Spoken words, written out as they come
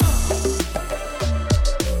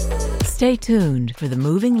Stay tuned for the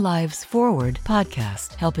Moving Lives Forward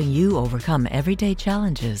podcast, helping you overcome everyday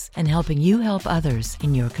challenges and helping you help others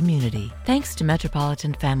in your community. Thanks to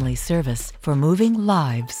Metropolitan Family Service for moving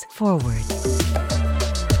lives forward.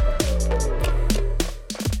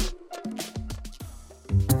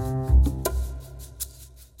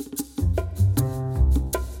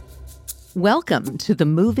 Welcome to the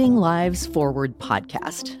Moving Lives Forward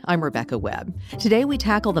podcast. I'm Rebecca Webb. Today we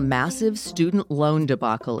tackle the massive student loan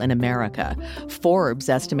debacle in America. Forbes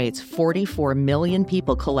estimates 44 million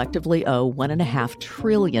people collectively owe $1.5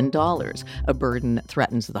 trillion, a burden that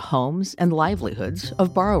threatens the homes and livelihoods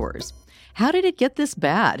of borrowers. How did it get this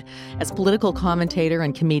bad? As political commentator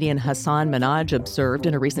and comedian Hasan Minhaj observed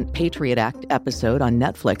in a recent Patriot Act episode on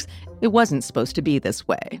Netflix, it wasn't supposed to be this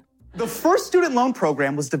way. The first student loan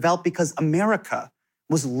program was developed because America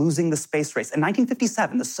was losing the space race. In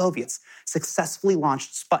 1957, the Soviets successfully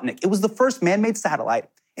launched Sputnik. It was the first man-made satellite,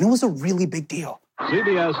 and it was a really big deal.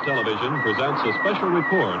 CBS Television presents a special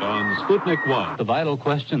report on Sputnik 1. The vital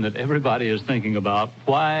question that everybody is thinking about,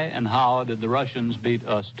 why and how did the Russians beat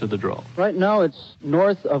us to the draw? Right now, it's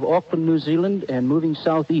north of Auckland, New Zealand, and moving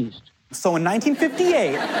southeast. So in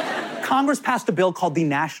 1958, Congress passed a bill called the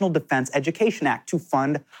National Defense Education Act to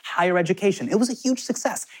fund higher education. It was a huge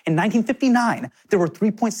success. In 1959, there were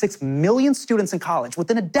 3.6 million students in college.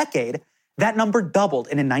 Within a decade, that number doubled.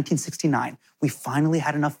 And in 1969, we finally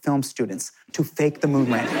had enough film students to fake the moon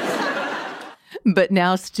landing. But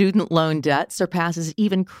now student loan debt surpasses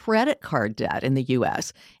even credit card debt in the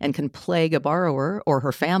U.S. and can plague a borrower or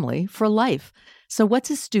her family for life. So what's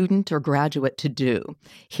a student or graduate to do?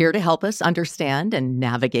 Here to help us understand and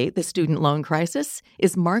navigate the student loan crisis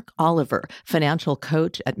is Mark Oliver, financial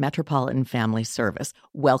coach at Metropolitan Family Service.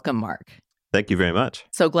 Welcome, Mark. Thank you very much.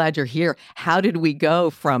 So glad you're here. How did we go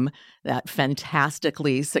from that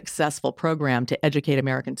fantastically successful program to educate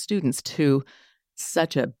American students to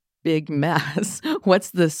such a big mess?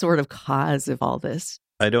 What's the sort of cause of all this?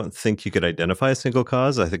 I don't think you could identify a single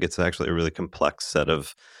cause. I think it's actually a really complex set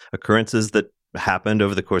of occurrences that happened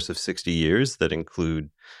over the course of 60 years that include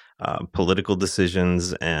political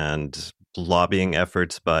decisions and lobbying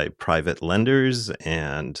efforts by private lenders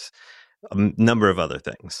and a number of other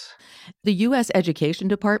things. The U.S. Education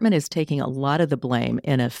Department is taking a lot of the blame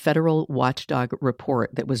in a federal watchdog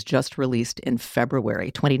report that was just released in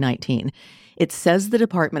February 2019. It says the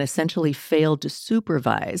department essentially failed to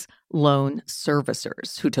supervise loan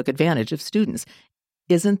servicers who took advantage of students.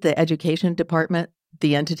 Isn't the Education Department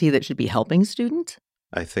the entity that should be helping students?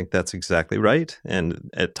 I think that's exactly right. And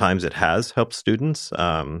at times it has helped students.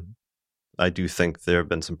 I do think there have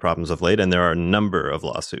been some problems of late, and there are a number of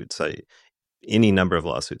lawsuits, any number of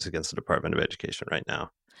lawsuits against the Department of Education right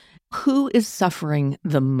now. Who is suffering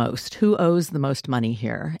the most? Who owes the most money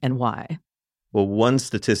here and why? Well, one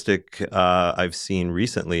statistic I've seen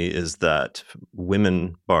recently is that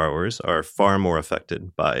women borrowers are far more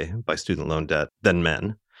affected by student loan debt than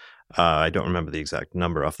men. I don't remember the exact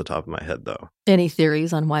number off the top of my head, though. Any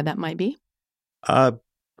theories on why that might be?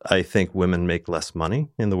 I think women make less money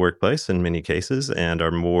in the workplace in many cases and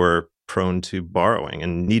are more prone to borrowing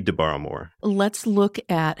and need to borrow more. Let's look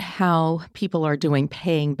at how people are doing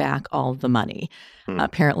paying back all the money.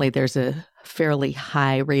 Apparently, there's a fairly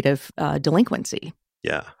high rate of delinquency.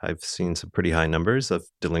 Yeah, I've seen some pretty high numbers of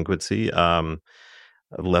delinquency.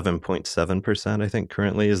 11.7%, I think,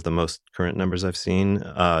 currently is the most current numbers I've seen.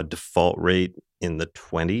 Default rate in the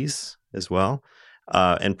 20s as well.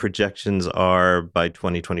 And projections are by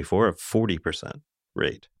 2024 a 40%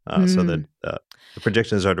 rate. So that the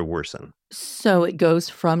projections are to worsen. So it goes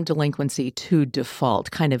from delinquency to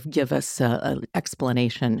default. Kind of give us an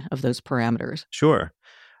explanation of those parameters. Sure.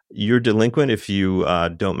 You're delinquent if you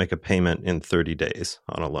don't make a payment in 30 days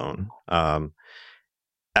on a loan.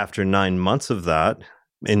 After 9 months of that,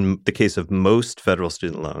 in the case of most federal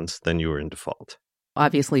student loans, then you are in default.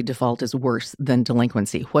 Obviously, default is worse than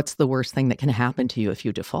delinquency. What's the worst thing that can happen to you if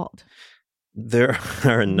you default? There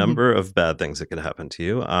are a number of bad things that could happen to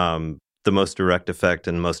you. The most direct effect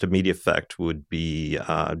and most immediate effect would be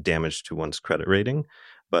damage to one's credit rating.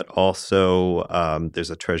 But also,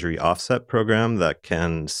 there's a Treasury offset program that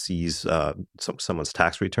can seize someone's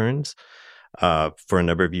tax returns for a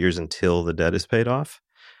number of years until the debt is paid off.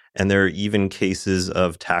 And there are even cases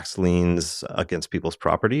of tax liens against people's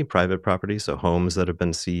property, private property, so homes that have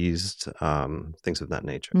been seized, things of that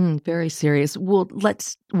nature. Very serious. Well,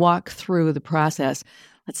 let's walk through the process.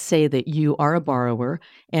 Let's say that you are a borrower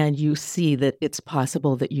and you see that it's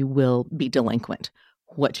possible that you will be delinquent.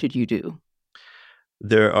 What should you do?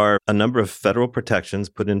 There are a number of federal protections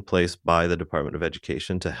put in place by the Department of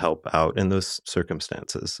Education to help out in those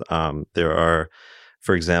circumstances. There are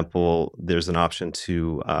For example, there's an option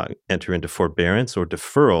to enter into forbearance or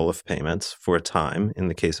deferral of payments for a time in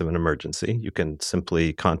the case of an emergency. You can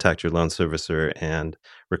simply contact your loan servicer and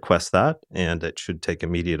request that, and it should take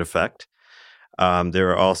immediate effect. There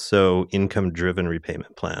are also income-driven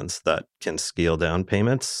repayment plans that can scale down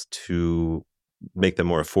payments to make them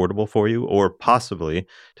more affordable for you, or possibly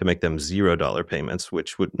to make them $0 payments,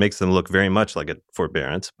 which makes them look very much like a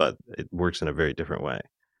forbearance, but it works in a very different way.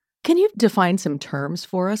 Can you define some terms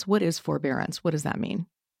for us? What is forbearance? What does that mean?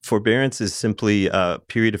 Forbearance is simply a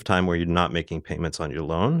period of time where you're not making payments on your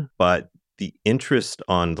loan, but the interest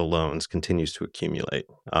on the loans continues to accumulate.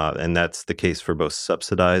 And that's the case for both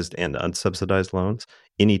subsidized and unsubsidized loans.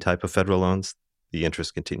 Any type of federal loans, the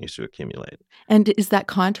interest continues to accumulate. And is that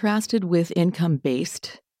contrasted with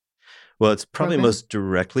income-based? Well, it's probably program? most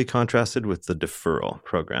directly contrasted with the deferral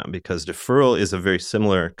program, because deferral is a very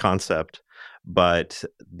similar concept, but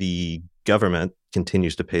the government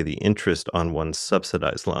continues to pay the interest on one's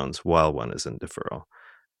subsidized loans while one is in deferral.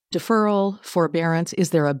 Deferral, forbearance,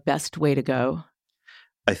 is there a best way to go?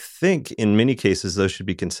 I think in many cases, those should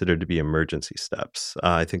be considered to be emergency steps.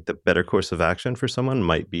 I think the better course of action for someone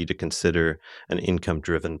might be to consider an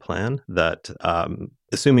income-driven plan that,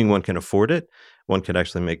 assuming one can afford it, one could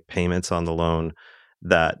actually make payments on the loan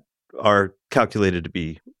that are calculated to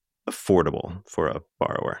be affordable for a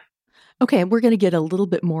borrower. Okay, we're going to get a little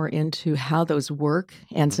bit more into how those work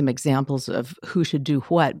and some examples of who should do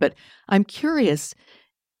what. But I'm curious,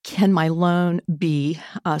 can my loan be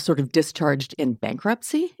sort of discharged in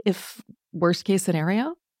bankruptcy if worst case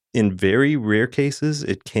scenario? In very rare cases,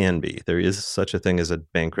 it can be. There is such a thing as a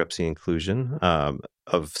bankruptcy inclusion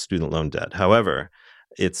of student loan debt. However,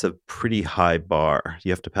 it's a pretty high bar.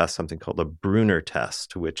 You have to pass something called a Bruner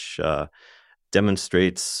test, which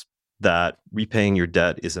demonstrates that repaying your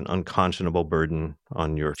debt is an unconscionable burden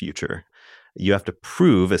on your future. You have to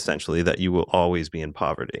prove, essentially, that you will always be in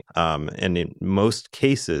poverty. And in most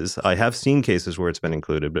cases, I have seen cases where it's been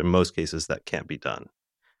included, but in most cases, that can't be done.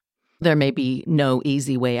 There may be no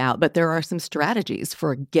easy way out, but there are some strategies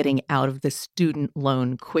for getting out of the student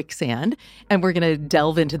loan quicksand. And we're going to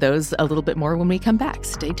delve into those a little bit more when we come back.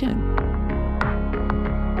 Stay tuned.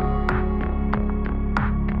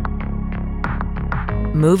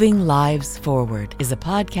 Moving Lives Forward is a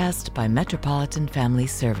podcast by Metropolitan Family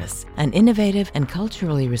Service, an innovative and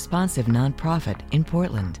culturally responsive nonprofit in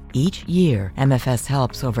Portland. Each year, MFS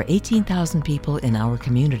helps over 18,000 people in our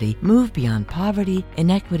community move beyond poverty,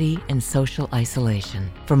 inequity, and social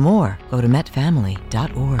isolation. For more, go to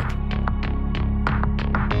metfamily.org.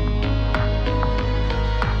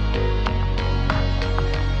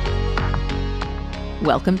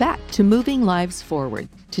 Welcome back to Moving Lives Forward.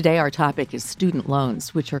 Today, our topic is student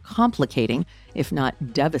loans, which are complicating, if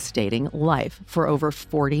not devastating, life for over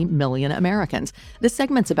 40 million Americans. This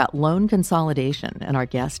segment's about loan consolidation, and our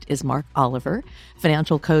guest is Mark Oliver,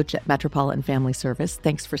 financial coach at Metropolitan Family Service.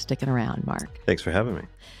 Thanks for sticking around, Mark. Thanks for having me.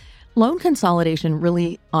 Loan consolidation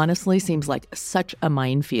really, honestly, seems like such a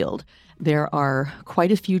minefield. There are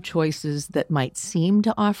quite a few choices that might seem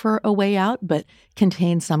to offer a way out, but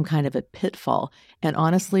contain some kind of a pitfall. And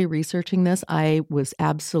honestly, researching this, I was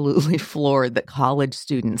absolutely floored that college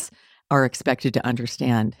students are expected to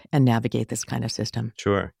understand and navigate this kind of system.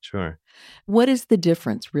 Sure. What is the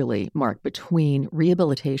difference, really, Mark, between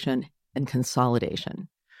rehabilitation and consolidation?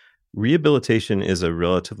 Rehabilitation is a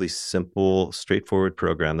relatively simple, straightforward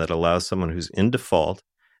program that allows someone who's in default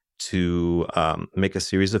to make a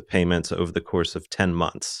series of payments over the course of 10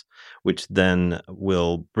 months, which then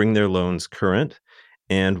will bring their loans current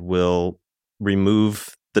and will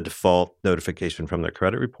remove the default notification from their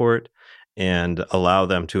credit report and allow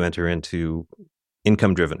them to enter into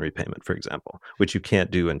income-driven repayment, for example, which you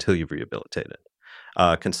can't do until you've rehabilitated.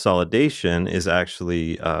 Consolidation is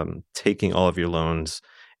actually taking all of your loans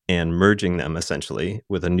and merging them essentially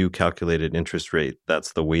with a new calculated interest rate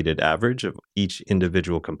that's the weighted average of each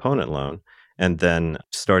individual component loan, and then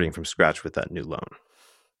starting from scratch with that new loan.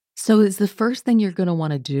 So is the first thing you're going to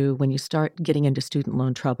want to do when you start getting into student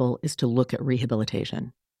loan trouble is to look at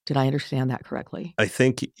rehabilitation? Did I understand that correctly? I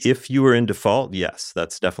think if you are in default, yes,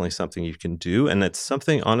 that's definitely something you can do. And it's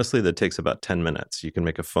something, honestly, that takes about 10 minutes. You can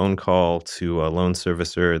make a phone call to a loan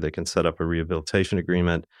servicer. They can set up a rehabilitation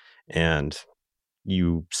agreement, and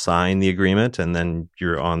you sign the agreement, and then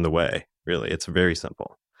you're on the way. Really, it's very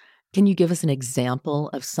simple. Can you give us an example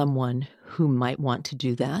of someone who might want to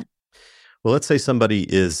do that? Well, let's say somebody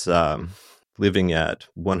is living at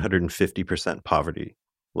 150% poverty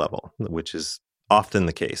level, which is often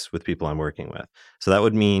the case with people I'm working with. So that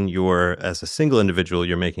would mean as a single individual,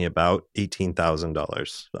 you're making about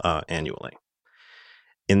 $18,000 annually.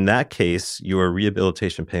 In that case, your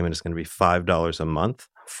rehabilitation payment is going to be $5 a month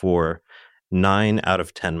for 9 out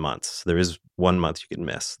of 10 months. There is 1 month you can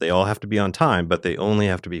miss. They all have to be on time, but they only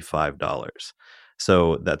have to be $5.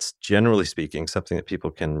 So that's, generally speaking, something that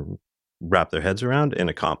people can wrap their heads around and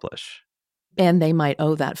accomplish. And they might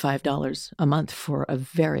owe that $5 a month for a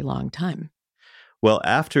very long time. Well,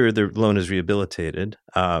 after their loan is rehabilitated,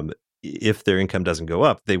 if their income doesn't go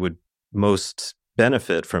up, they would most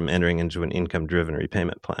benefit from entering into an income-driven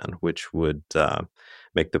repayment plan, which would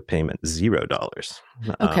make the payment $0.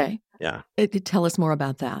 Okay. Yeah. Tell us more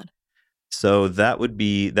about that. So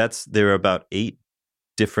there are about 8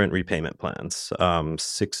 different repayment plans,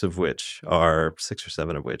 6 or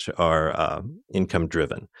 7 of which are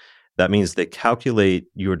income-driven. That means they calculate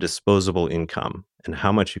your disposable income and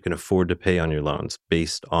how much you can afford to pay on your loans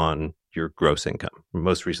based on your gross income,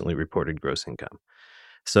 most recently reported gross income.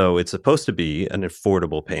 So it's supposed to be an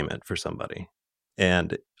affordable payment for somebody.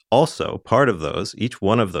 And also, part of those, each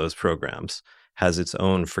one of those programs has its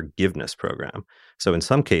own forgiveness program. So in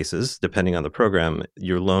some cases, depending on the program,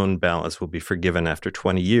 your loan balance will be forgiven after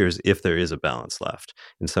 20 years if there is a balance left.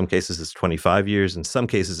 In some cases, it's 25 years. In some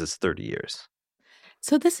cases, it's 30 years.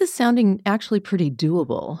 So this is sounding actually pretty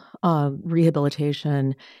doable,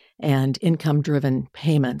 rehabilitation and income-driven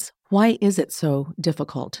payments. Why is it so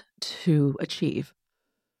difficult to achieve?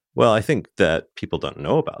 Well, I think that people don't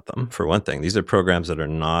know about them, for one thing. These are programs that are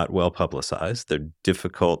not well publicized. They're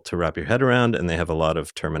difficult to wrap your head around, and they have a lot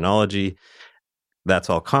of terminology. That's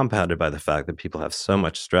all compounded by the fact that people have so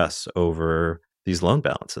much stress over these loan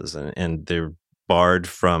balances, and they're barred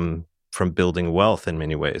from building wealth in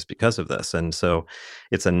many ways because of this. And so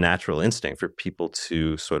it's a natural instinct for people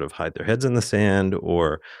to sort of hide their heads in the sand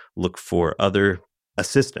or look for other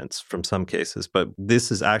assistance from some cases. But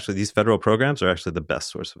these federal programs are actually the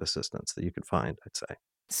best source of assistance that you can find, I'd say.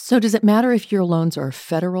 So does it matter if your loans are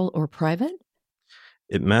federal or private?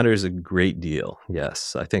 It matters a great deal,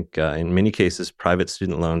 yes. I think in many cases, private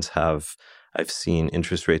student loans I've seen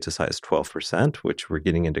interest rates as high as 12%, which we're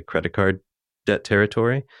getting into credit card debt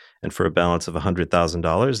territory. And for a balance of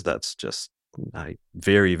 $100,000, that's just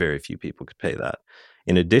very, very few people could pay that.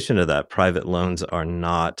 In addition to that, private loans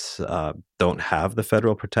don't have the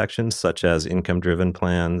federal protections, such as income-driven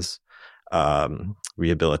plans.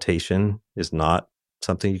 Rehabilitation is not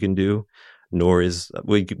something you can do,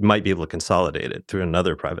 we might be able to consolidate it through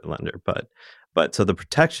another private lender. But so the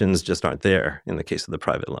protections just aren't there in the case of the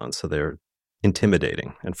private loans. So they're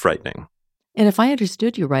intimidating and frightening. And if I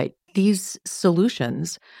understood you right, these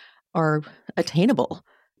solutions are attainable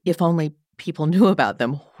if only people knew about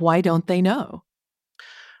them. Why don't they know?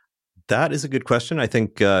 That is a good question. I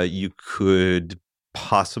think you could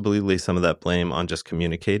possibly lay some of that blame on just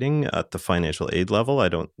communicating at the financial aid level. I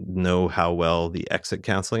don't know how well the exit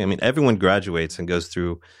counseling. I mean, everyone graduates and goes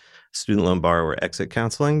through student loan borrower exit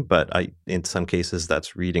counseling, but in some cases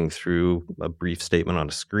that's reading through a brief statement on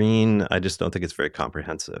a screen. I just don't think it's very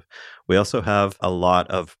comprehensive. We also have a lot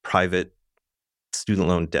of private student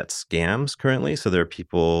loan debt scams currently. So there are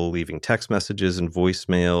people leaving text messages and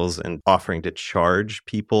voicemails and offering to charge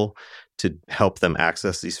people to help them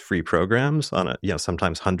access these free programs on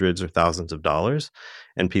sometimes hundreds or thousands of dollars.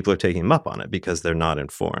 And people are taking them up on it because they're not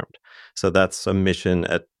informed. So that's a mission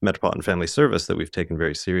at Metropolitan Family Service that we've taken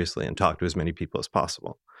very seriously and talked to as many people as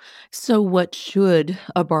possible. So what should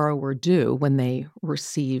a borrower do when they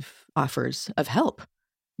receive offers of help?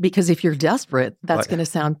 Because if you're desperate, that's going to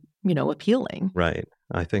sound, appealing. Right.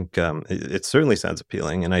 I think it certainly sounds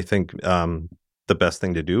appealing. And I think the best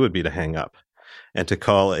thing to do would be to hang up and to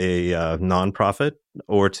call a nonprofit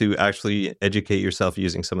or to actually educate yourself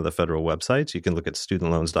using some of the federal websites. You can look at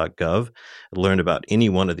studentloans.gov and learn about any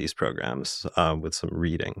one of these programs with some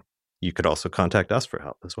reading. You could also contact us for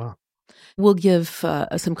help as well. We'll give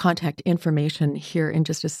some contact information here in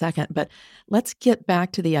just a second, but let's get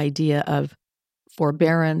back to the idea of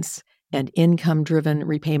forbearance and income-driven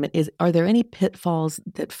repayment. Are there any pitfalls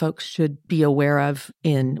that folks should be aware of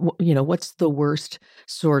in, what's the worst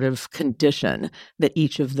sort of condition that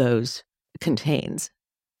each of those contains?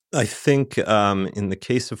 I think in the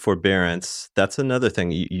case of forbearance, that's another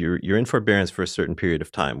thing. You're in forbearance for a certain period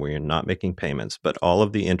of time where you're not making payments, but all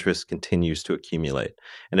of the interest continues to accumulate.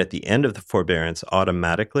 And at the end of the forbearance,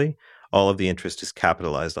 automatically, all of the interest is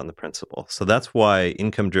capitalized on the principal. So that's why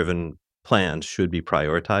income-driven plans should be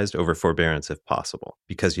prioritized over forbearance if possible,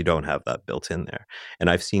 because you don't have that built in there. And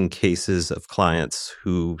I've seen cases of clients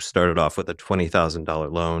who started off with a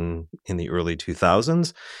 $20,000 loan in the early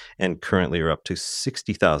 2000s and currently are up to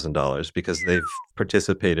 $60,000 because they've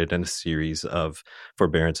participated in a series of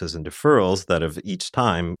forbearances and deferrals that have each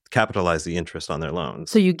time capitalized the interest on their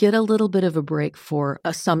loans. So you get a little bit of a break for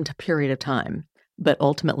some period of time, but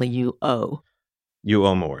ultimately you owe. You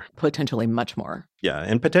owe more. Potentially much more. Yeah,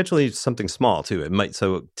 and potentially something small too. It might,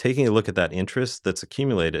 so taking a look at that interest that's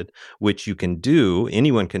accumulated, which you can do,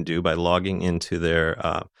 anyone can do by logging into their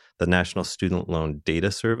the National Student Loan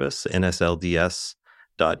Data Service, nslds.ed.gov.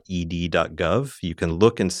 You can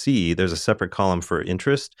look and see there's a separate column for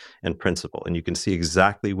interest and principal, and you can see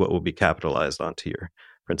exactly what will be capitalized onto your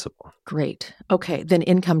principal. Great. Okay, then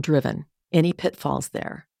income driven. Any pitfalls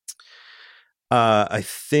there? I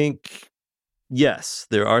think yes,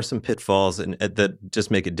 there are some pitfalls that just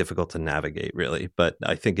make it difficult to navigate, really. But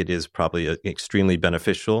I think it is probably an extremely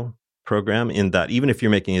beneficial program in that even if you're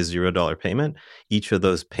making a $0 payment, each of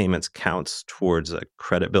those payments counts towards a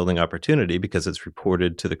credit building opportunity because it's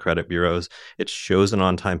reported to the credit bureaus. It shows an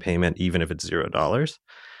on-time payment even if it's $0.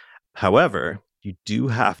 However, you do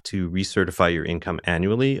have to recertify your income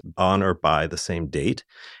annually on or by the same date.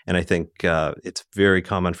 And I think it's very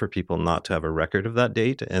common for people not to have a record of that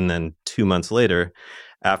date. And then 2 months later,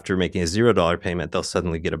 after making a $0 payment, they'll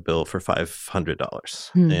suddenly get a bill for $500.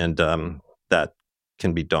 And that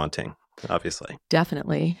can be daunting, obviously.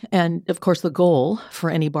 Definitely. And of course, the goal for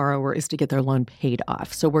any borrower is to get their loan paid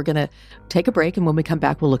off. So we're going to take a break. And when we come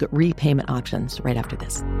back, we'll look at repayment options right after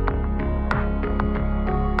this.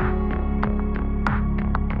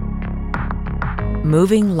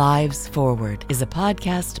 Moving Lives Forward is a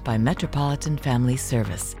podcast by Metropolitan Family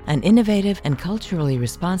Service, an innovative and culturally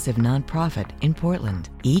responsive nonprofit in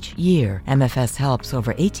Portland. Each year, MFS helps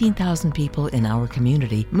over 18,000 people in our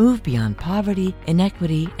community move beyond poverty,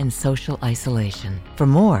 inequity, and social isolation. For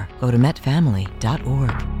more, go to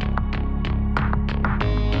metfamily.org.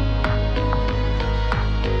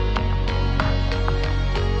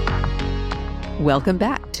 Welcome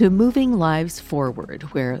back to Moving Lives Forward,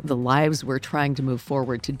 where the lives we're trying to move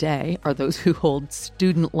forward today are those who hold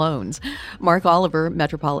student loans. Mark Oliver,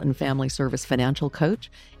 Metropolitan Family Service financial coach,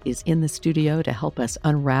 is in the studio to help us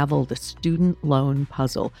unravel the student loan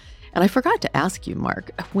puzzle. And I forgot to ask you, Mark,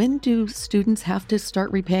 when do students have to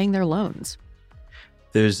start repaying their loans?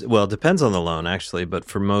 Well, it depends on the loan, actually, but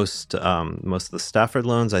for most of the Stafford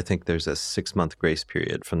loans, I think there's a 6-month grace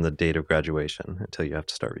period from the date of graduation until you have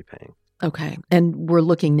to start repaying. Okay. And we're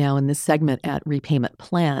looking now in this segment at repayment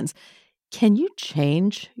plans. Can you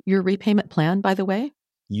change your repayment plan, by the way?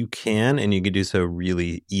 You can, and you can do so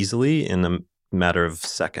really easily in a matter of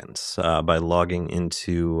seconds by logging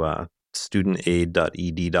into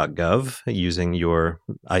studentaid.ed.gov using your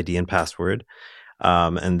ID and password,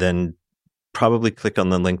 and then probably click on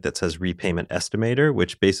the link that says Repayment Estimator,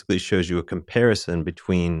 which basically shows you a comparison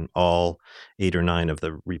between all 8 or 9 of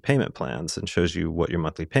the repayment plans and shows you what your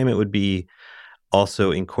monthly payment would be.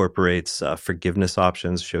 Also incorporates forgiveness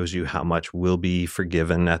options, shows you how much will be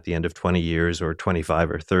forgiven at the end of 20 years or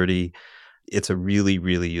 25 or 30. It's a really,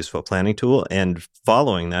 really useful planning tool. And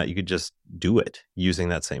following that, you could just do it using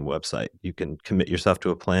that same website. You can commit yourself to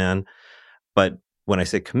a plan, but when I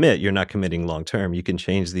say commit, you're not committing long-term. You can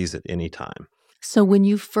change these at any time. So when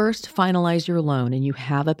you first finalize your loan and you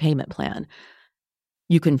have a payment plan,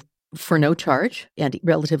 you can, for no charge and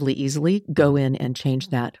relatively easily, go in and change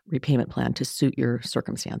that repayment plan to suit your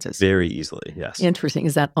circumstances. Very easily, yes. Interesting.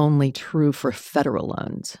 Is that only true for federal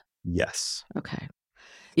loans? Yes. Okay.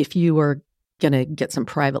 If you are going to get some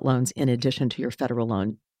private loans in addition to your federal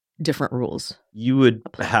loan, different rules. You would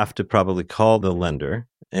have to probably call the lender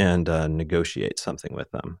and negotiate something with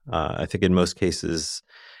them. I think in most cases,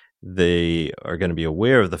 they are going to be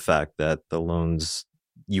aware of the fact that the loans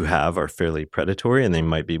you have are fairly predatory and they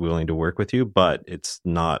might be willing to work with you, but it's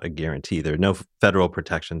not a guarantee. There are no federal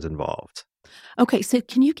protections involved. Okay, so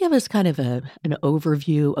can you give us kind of an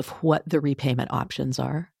overview of what the repayment options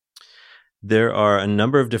are? There are a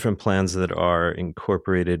number of different plans that are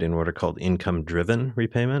incorporated in what are called income-driven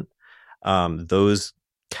repayment. Those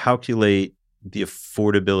calculate the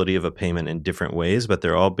affordability of a payment in different ways, but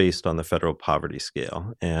they're all based on the federal poverty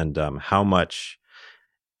scale and how much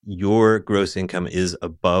your gross income is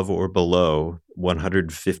above or below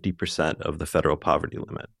 150% of the federal poverty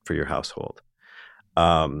limit for your household.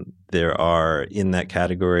 There are, in that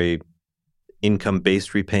category,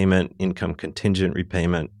 income-based repayment, income contingent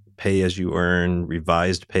repayment, pay as you earn,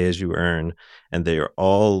 revised pay as you earn, and they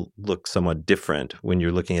all look somewhat different when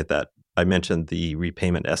you're looking at that. I mentioned the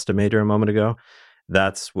repayment estimator a moment ago.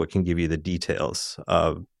 That's what can give you the details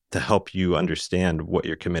to help you understand what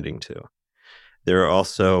you're committing to. There are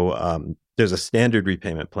also, there's a standard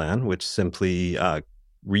repayment plan, which simply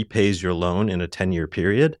repays your loan in a 10-year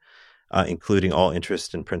period, including all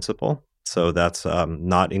interest and principal. So that's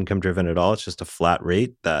not income driven at all. It's just a flat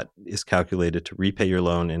rate that is calculated to repay your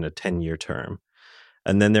loan in a 10-year term.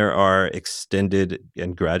 And then there are extended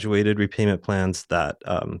and graduated repayment plans that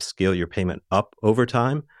scale your payment up over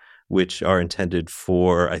time, which are intended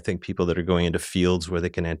for, I think, people that are going into fields where they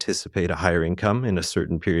can anticipate a higher income in a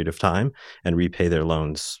certain period of time and repay their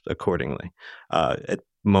loans accordingly at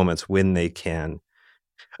moments when they can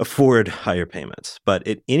afford higher payments. But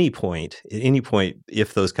at any point,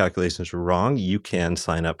 if those calculations are wrong, you can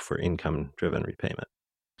sign up for income-driven repayment.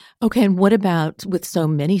 Okay, and what about with so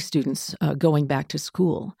many students going back to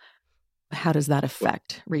school? How does that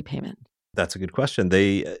affect repayment? That's a good question.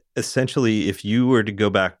 They essentially, if you were to go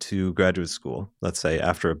back to graduate school, let's say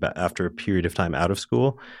after a period of time out of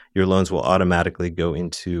school, your loans will automatically go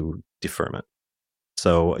into deferment.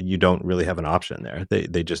 So you don't really have an option there.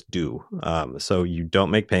 They just do. So you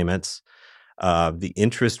don't make payments. The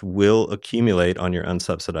interest will accumulate on your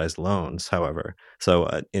unsubsidized loans, however.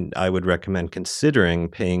 So I would recommend considering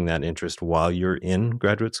paying that interest while you're in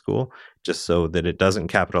graduate school, just so that it doesn't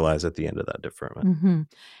capitalize at the end of that deferment. Mm-hmm.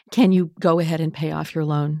 Can you go ahead and pay off your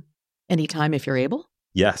loan anytime if you're able?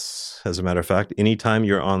 Yes. As a matter of fact, anytime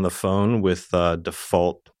you're on the phone with a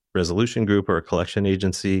default resolution group or a collection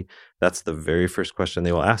agency, that's the very first question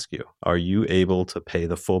they will ask you. Are you able to pay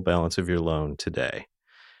the full balance of your loan today?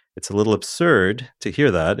 It's a little absurd to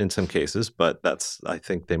hear that in some cases, but I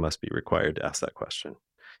think they must be required to ask that question.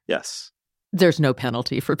 Yes. There's no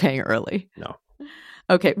penalty for paying early. No.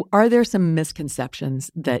 Okay. Are there some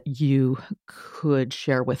misconceptions that you could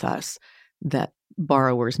share with us that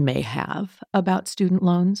borrowers may have about student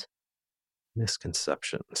loans?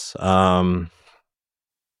 Misconceptions.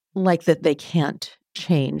 Like that they can't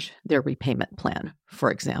change their repayment plan,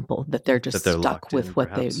 for example, that they're just stuck with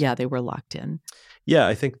what they were locked in. Yeah,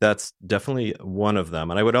 I think that's definitely one of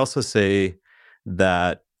them. And I would also say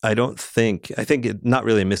that I think it's not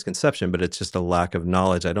really a misconception, but it's just a lack of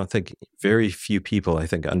knowledge. I don't think very few people,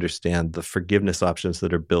 understand the forgiveness options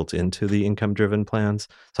that are built into the income-driven plans.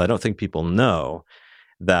 So I don't think people know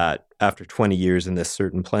that after 20 years in this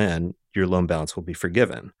certain plan, your loan balance will be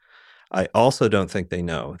forgiven. I also don't think they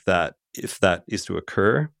know that if that is to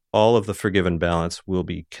occur, all of the forgiven balance will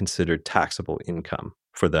be considered taxable income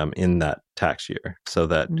for them in that tax year. So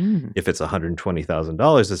that if it's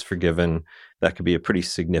 $120,000 that's forgiven, that could be a pretty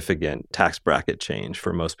significant tax bracket change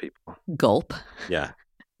for most people. Gulp. Yeah.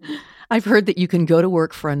 I've heard that you can go to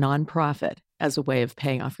work for a nonprofit as a way of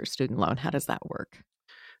paying off your student loan. How does that work?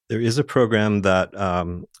 There is a program that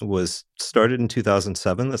was started in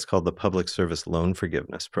 2007 that's called the Public Service Loan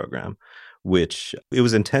Forgiveness Program, which it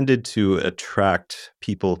was intended to attract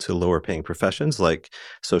people to lower paying professions like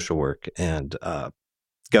social work and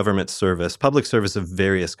government service, public service of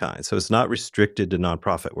various kinds. So it's not restricted to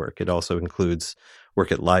nonprofit work. It also includes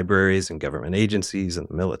work at libraries and government agencies and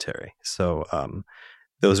the military. So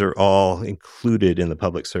those are all included in the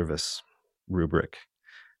public service rubric.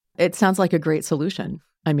 It sounds like a great solution.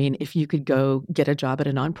 I mean, if you could go get a job at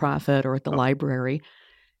a nonprofit or at the library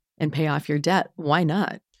and pay off your debt, why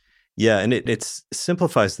not? Yeah, and it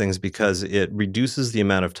simplifies things because it reduces the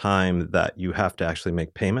amount of time that you have to actually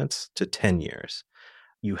make payments to 10 years.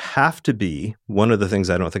 You have to be, one of the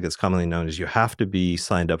things I don't think is commonly known is you have to be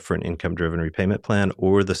signed up for an income-driven repayment plan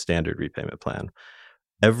or the standard repayment plan.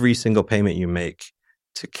 Every single payment you make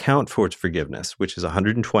to count for its forgiveness, which is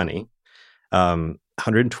 120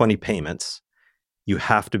 payments, you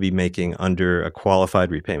have to be making under a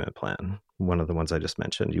qualified repayment plan, one of the ones I just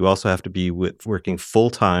mentioned. You also have to be working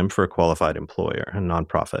full-time for a qualified employer, a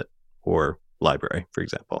nonprofit or library, for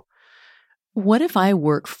example. What if I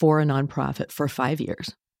work for a nonprofit for 5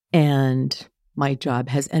 years and my job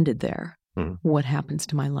has ended there? What happens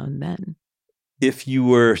to my loan then? If you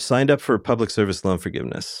were signed up for public service loan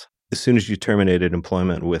forgiveness, as soon as you terminated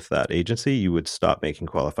employment with that agency, you would stop making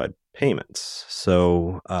qualified payments.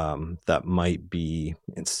 So that might be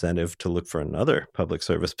incentive to look for another public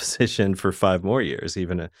service position for 5 more years.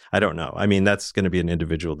 I don't know. I mean, that's going to be an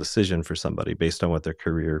individual decision for somebody based on what their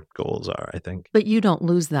career goals are, I think. But you don't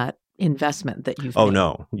lose that investment that you've made. Oh,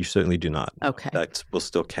 no, you certainly do not. Okay. That will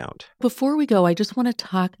still count. Before we go, I just want to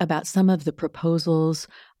talk about some of the proposals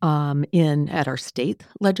at our state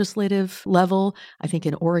legislative level. I think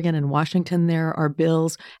in Oregon and Washington there are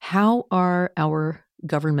bills. How are our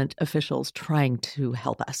government officials trying to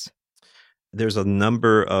help us? There's a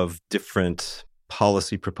number of different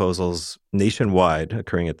policy proposals nationwide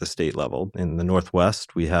occurring at the state level. In the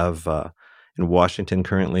Northwest, we have in Washington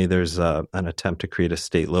currently, there's an attempt to create a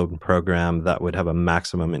state loan program that would have a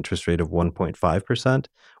maximum interest rate of 1.5%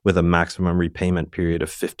 with a maximum repayment period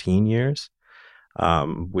of 15 years,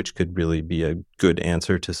 which could really be a good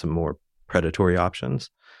answer to some more predatory options.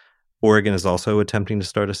 Oregon is also attempting to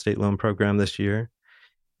start a state loan program this year,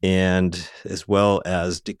 and as well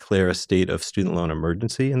as declare a state of student loan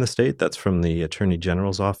emergency in the state. That's from the Attorney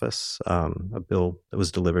General's office, a bill that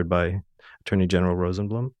was delivered by Attorney General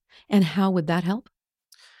Rosenblum. And how would that help?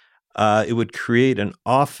 It would create an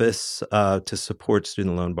office to support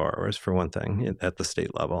student loan borrowers, for one thing, at the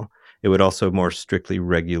state level. It would also more strictly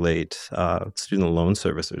regulate student loan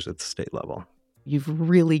servicers at the state level. You've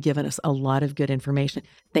really given us a lot of good information.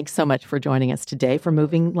 Thanks so much for joining us today for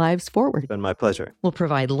Moving Lives Forward. It's been my pleasure. We'll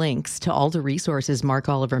provide links to all the resources Mark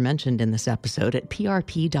Oliver mentioned in this episode at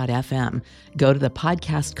prp.fm. Go to the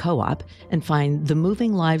podcast co-op and find the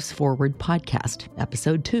Moving Lives Forward podcast,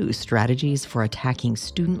 Episode 2, Strategies for Attacking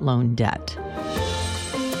Student Loan Debt.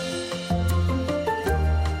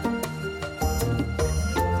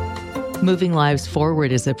 Moving Lives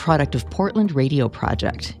Forward is a product of Portland Radio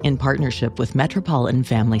Project in partnership with Metropolitan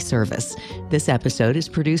Family Service. This episode is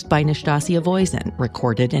produced by Nastasia Voisin,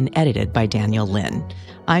 recorded and edited by Daniel Lynn.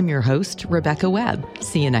 I'm your host, Rebecca Webb.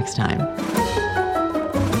 See you next time.